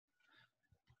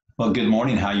Well, good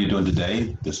morning. How are you doing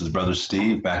today? This is Brother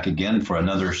Steve back again for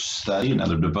another study,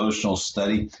 another devotional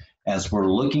study, as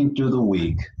we're looking through the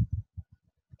week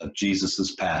of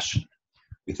Jesus's passion.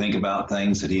 We think about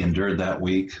things that he endured that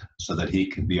week so that he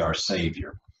could be our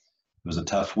Savior. It was a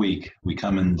tough week. We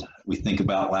think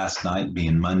about last night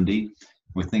being Monday.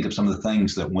 We think of some of the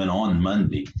things that went on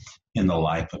Monday in the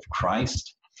life of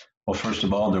Christ. Well, first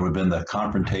of all, there would have been the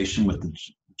confrontation with the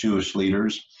Jewish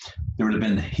leaders. There would have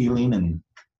been healing and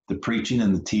the preaching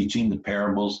and the teaching, the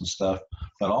parables and stuff,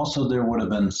 but also there would have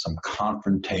been some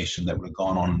confrontation that would have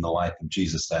gone on in the life of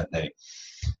Jesus that day.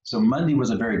 So Monday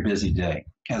was a very busy day.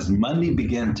 As Monday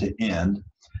began to end,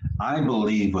 I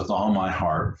believe with all my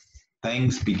heart,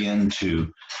 things began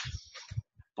to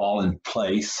fall in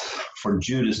place for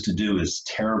Judas to do his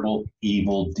terrible,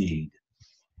 evil deed.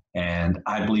 And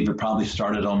I believe it probably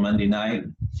started on Monday night.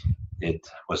 It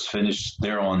was finished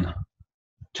there on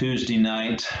Tuesday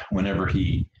night whenever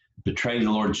he betrayed the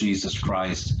Lord Jesus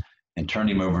Christ and turned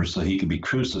him over so he could be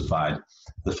crucified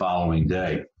the following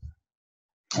day.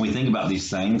 When we think about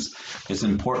these things, it's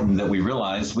important that we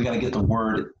realize we got to get the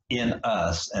word in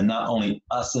us, and not only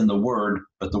us in the word,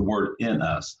 but the word in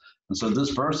us. And so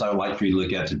this verse I would like for you to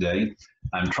look at today.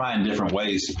 I'm trying different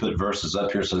ways to put verses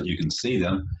up here so that you can see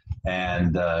them.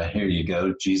 And here you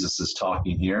go. Jesus is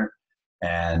talking here.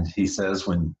 And he says,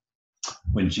 when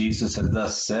Jesus had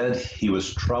thus said, he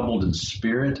was troubled in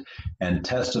spirit and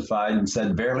testified and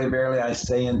said, Verily, verily, I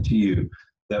say unto you,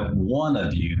 that one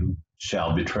of you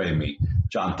shall betray me.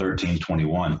 John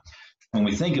 13:21. When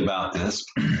we think about this,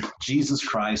 Jesus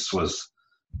Christ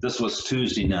this was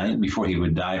Tuesday night before he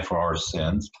would die for our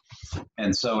sins.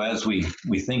 And so as we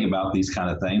think about these kind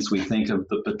of things, we think of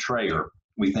the betrayer.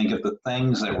 We think of the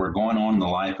things that were going on in the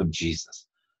life of Jesus.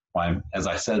 Why, as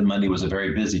I said, Monday was a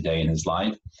very busy day in his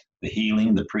life. The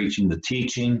healing, the preaching, the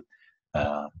teaching,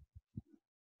 the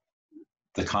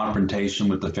confrontation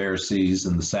with the Pharisees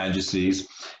and the Sadducees.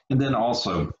 And then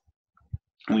also,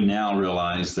 we now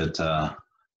realize that the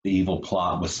evil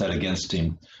plot was set against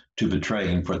him to betray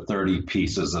him for 30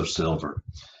 pieces of silver.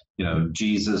 You know,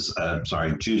 Judas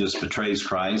betrays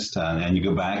Christ, and you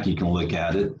go back, you can look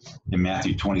at it in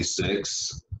Matthew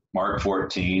 26, Mark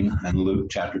 14, and Luke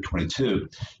chapter 22.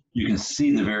 You can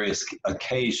see the various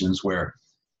occasions where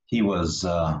he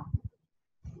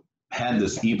had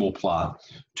this evil plot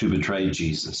to betray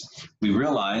Jesus. We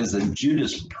realize that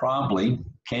Judas probably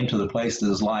came to the place in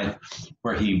his life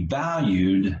where he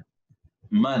valued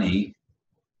money,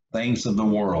 things of the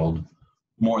world,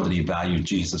 more than he valued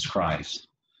Jesus Christ.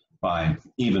 By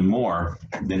even more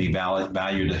than he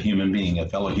valued a human being, a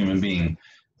fellow human being,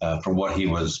 for what he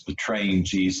was betraying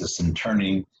Jesus and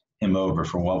turning him over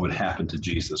for what would happen to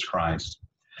Jesus Christ.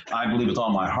 I believe with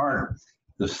all my heart,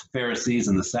 the Pharisees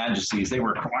and the Sadducees, they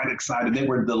were quite excited. They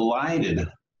were delighted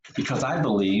because I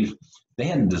believe they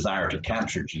had a desire to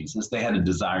capture Jesus. They had a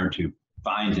desire to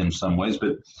find him some ways,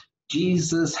 but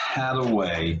Jesus had a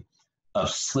way of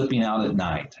slipping out at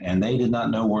night, and they did not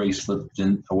know where he slipped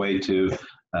away to.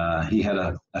 He had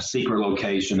a secret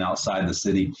location outside the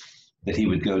city that he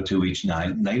would go to each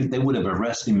night. And they would have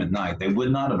arrested him at night. They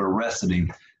would not have arrested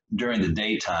him during the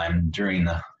daytime, during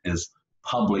his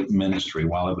public ministry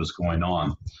while it was going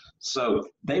on. So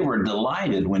they were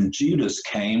delighted when Judas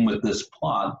came with this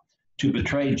plot to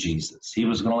betray Jesus. He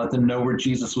was going to let them know where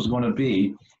Jesus was going to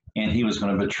be, and he was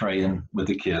going to betray him with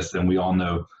a kiss. And we all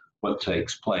know what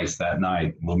takes place that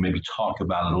night. We'll maybe talk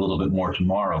about it a little bit more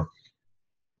tomorrow.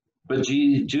 But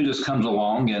Judas comes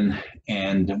along,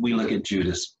 and we look at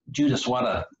Judas. Judas, what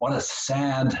a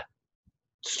sad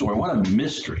story. What a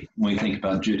mystery when we think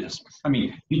about Judas. I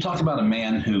mean, you talk about a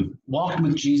man who walked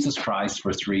with Jesus Christ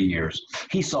for 3 years.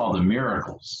 He saw the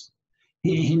miracles.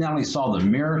 He not only saw the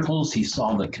miracles, he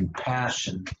saw the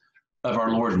compassion of our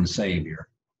Lord and Savior.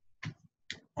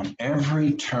 On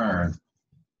every turn,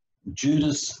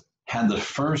 Judas had the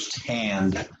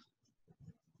first-hand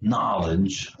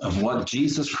knowledge of what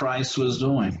Jesus Christ was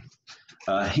doing.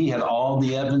 He had all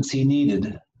the evidence he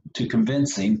needed to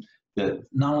convince him that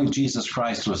not only Jesus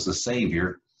Christ was the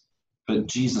Savior, but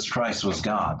Jesus Christ was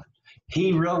God.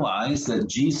 He realized that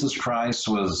Jesus Christ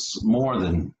was more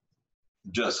than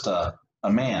just a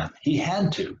man. He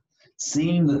had to,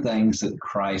 seeing the things that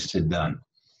Christ had done.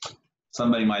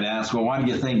 Somebody might ask, well, why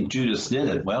do you think Judas did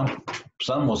it? Well,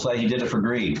 some will say he did it for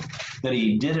greed, that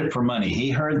he did it for money.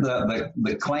 He heard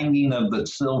the clanging of the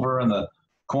silver and the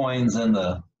coins in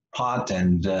the pot,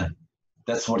 and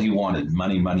that's what he wanted,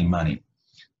 money, money, money.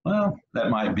 Well,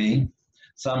 that might be.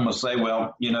 Some will say,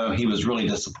 well, you know, he was really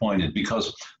disappointed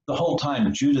because the whole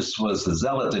time Judas was a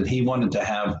zealot and he wanted to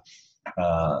have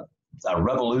a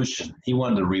revolution. He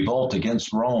wanted to revolt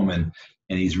against Rome, and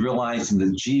he's realizing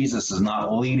that Jesus is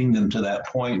not leading them to that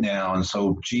point now, and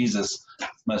so Jesus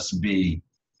must be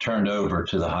turned over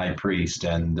to the high priest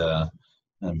and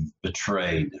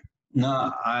betrayed.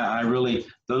 No, I really,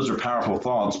 those are powerful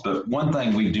thoughts, but one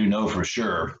thing we do know for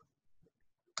sure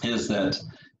is that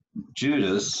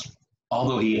Judas,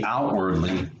 although he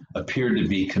outwardly appeared to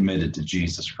be committed to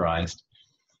Jesus Christ,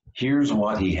 here's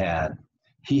what he had.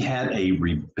 He had a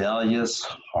rebellious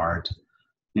heart.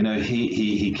 You know,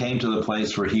 he came to the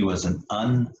place where he was an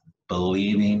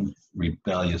unbelieving,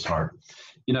 rebellious heart.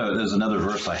 You know, there's another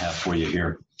verse I have for you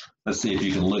here. Let's see if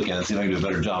you can look at it. See if I can do a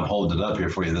better job holding it up here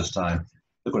for you this time.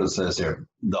 Look what it says here.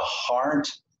 The heart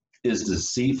is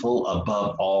deceitful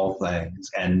above all things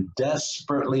and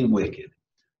desperately wicked.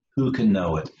 Who can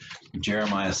know it?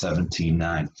 Jeremiah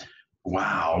 17:9.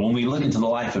 Wow. When we look into the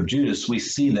life of Judas, we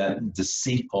see that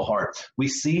deceitful heart. We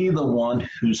see the one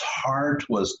whose heart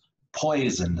was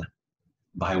poisoned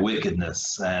by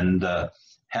wickedness and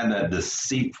had that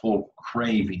deceitful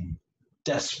craving,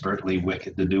 desperately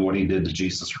wicked to do what he did to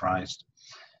Jesus Christ.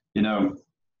 You know,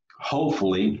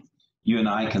 hopefully you and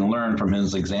I can learn from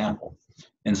his example.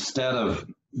 Instead of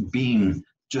being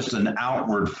just an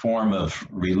outward form of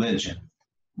religion,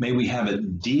 may we have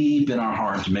it deep in our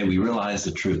hearts. May we realize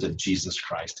the truth that Jesus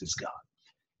Christ is God.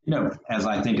 You know, as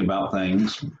I think about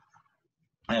things,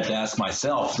 I have to ask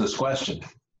myself this question,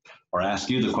 or ask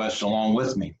you the question along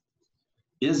with me.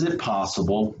 Is it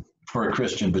possible for a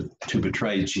Christian to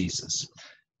betray Jesus?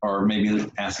 Or maybe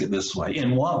ask it this way.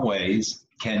 In what ways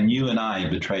can you and I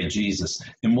betray Jesus?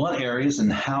 In what areas,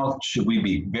 and how should we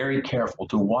be very careful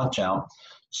to watch out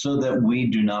so that we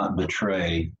do not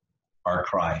betray our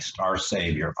Christ, our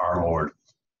Savior, our Lord?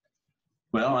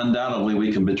 Well, undoubtedly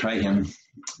we can betray him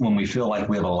when we feel like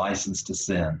we have a license to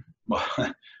sin.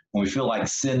 When we feel like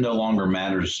sin no longer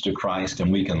matters to Christ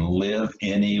and we can live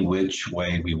any which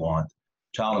way we want.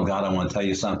 Child of God, I want to tell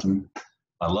you something.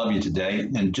 I love you today.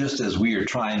 And just as we are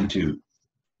trying to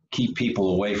keep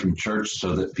people away from church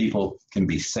so that people can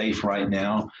be safe right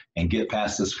now and get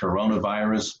past this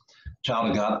coronavirus, child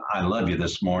of God, I love you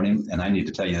this morning, and I need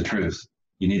to tell you the truth.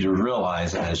 You need to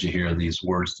realize as you hear these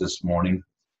words this morning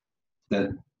that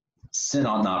sin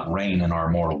ought not reign in our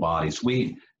mortal bodies.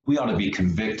 We ought to be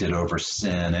convicted over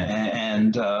sin,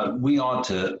 and we ought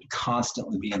to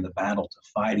constantly be in the battle to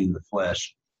fighting the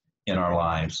flesh in our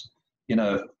lives. You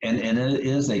know, and it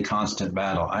is a constant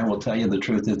battle. I will tell you the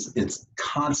truth. It's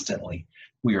constantly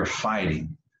we are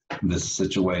fighting this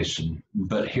situation.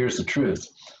 But here's the truth.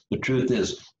 The truth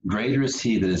is, greater is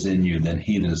he that is in you than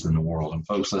he that is in the world. And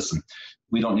folks, listen,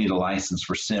 we don't need a license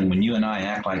for sin. When you and I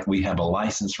act like we have a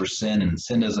license for sin and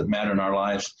sin doesn't matter in our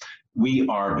lives, we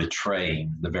are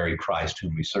betraying the very Christ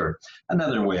whom we serve.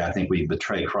 Another way I think we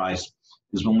betray Christ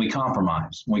is when we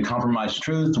compromise. When we compromise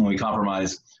truth, when we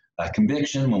compromise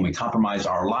conviction, when we compromise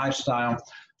our lifestyle.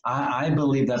 I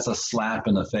believe that's a slap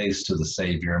in the face to the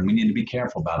Savior, and we need to be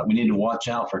careful about it. We need to watch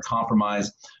out for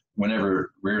compromise whenever it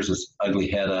rears its ugly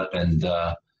head up, and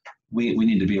we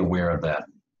need to be aware of that.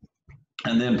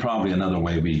 And then probably another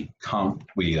way we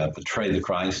betray the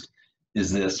Christ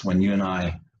is this: when you and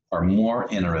I are more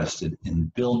interested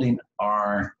in building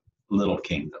our little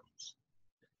kingdoms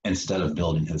instead of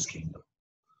building his kingdom.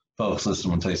 Folks,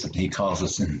 listen, I'm going to tell you something. He calls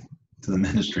us into the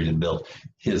ministry to build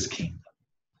his kingdom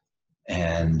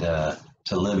and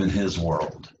to live in his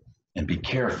world, and be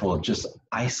careful of just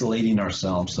isolating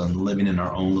ourselves and living in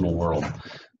our own little world.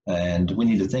 And we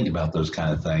need to think about those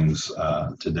kind of things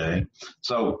today.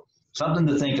 So something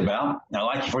to think about. I'd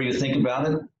like for you to think about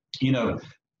it. You know,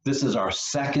 this is our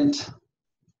second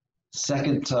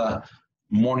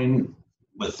morning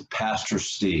with Pastor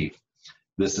Steve.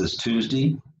 This is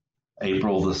Tuesday,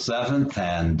 April the 7th,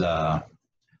 and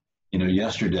you know,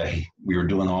 yesterday we were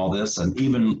doing all this, and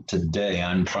even today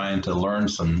I'm trying to learn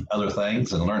some other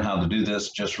things and learn how to do this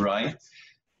just right.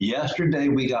 Yesterday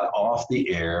we got off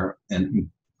the air and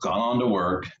gone on to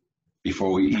work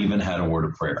before we even had a word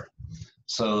of prayer.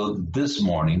 So this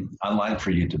morning, I'd like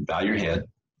for you to bow your head,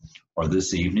 or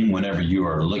this evening, whenever you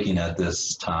are looking at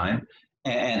this time,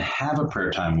 and have a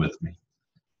prayer time with me.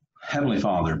 Heavenly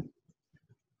Father,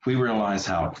 we realize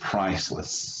how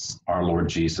priceless our Lord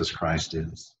Jesus Christ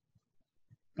is.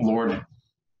 Lord,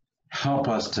 help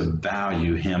us to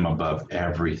value him above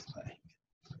everything.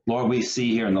 Lord, we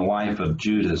see here in the life of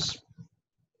Judas,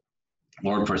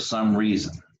 Lord, for some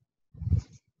reason,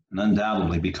 and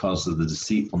undoubtedly because of the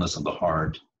deceitfulness of the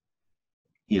heart,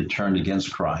 he had turned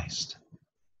against Christ.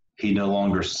 He no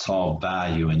longer saw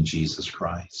value in Jesus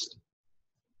Christ.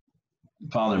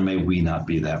 Father, may we not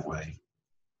be that way.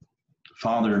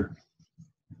 Father,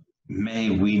 may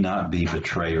we not be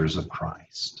betrayers of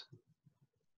Christ.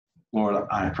 Lord,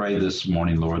 I pray this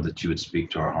morning, Lord, that you would speak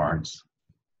to our hearts.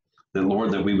 That,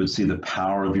 Lord, that we would see the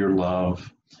power of your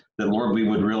love. That, Lord, we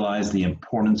would realize the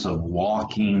importance of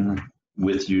walking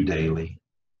with you daily.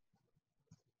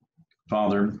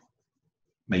 Father,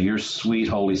 may your sweet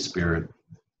Holy Spirit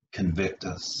convict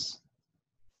us.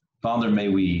 Father, may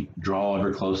we draw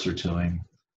ever closer to him.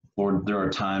 Lord, there are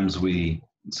times we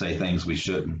say things we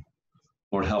shouldn't.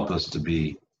 Lord, help us to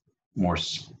be more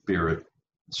spirit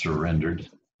surrendered.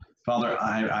 Father,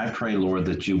 I pray, Lord,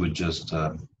 that you would just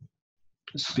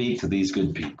speak to these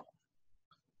good people.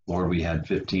 Lord, we had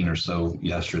 15 or so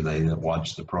yesterday that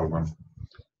watched the program.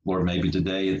 Lord, maybe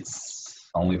today it's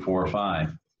only 4 or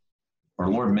 5. Or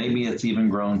Lord, maybe it's even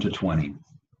grown to 20.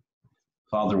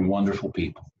 Father, wonderful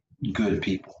people, good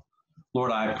people.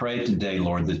 Lord, I pray today,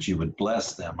 Lord, that you would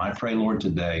bless them. I pray, Lord,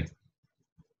 today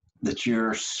that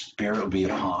your spirit will be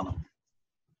upon them.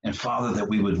 And Father, that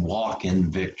we would walk in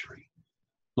victory.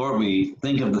 Lord, we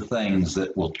think of the things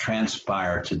that will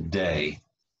transpire today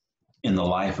in the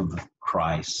life of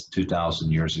Christ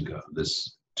 2,000 years ago,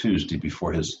 this Tuesday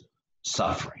before his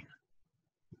suffering.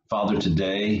 Father,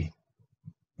 today,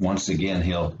 once again,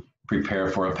 he'll prepare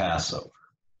for a Passover.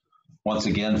 Once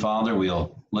again, Father,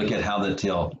 we'll look at how that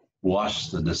he'll wash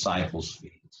the disciples'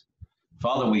 feet.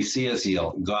 Father, we see as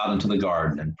he'll go out into the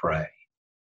garden and pray.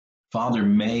 Father,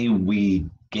 may we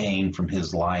gain from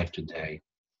his life today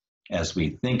as we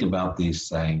think about these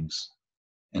things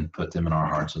and put them in our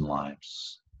hearts and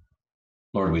lives.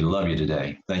 Lord, we love you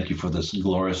today. Thank you for this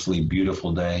gloriously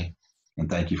beautiful day, and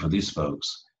thank you for these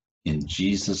folks. In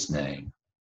Jesus' name,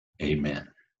 amen.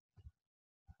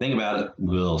 Think about it.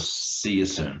 We'll see you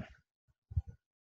soon.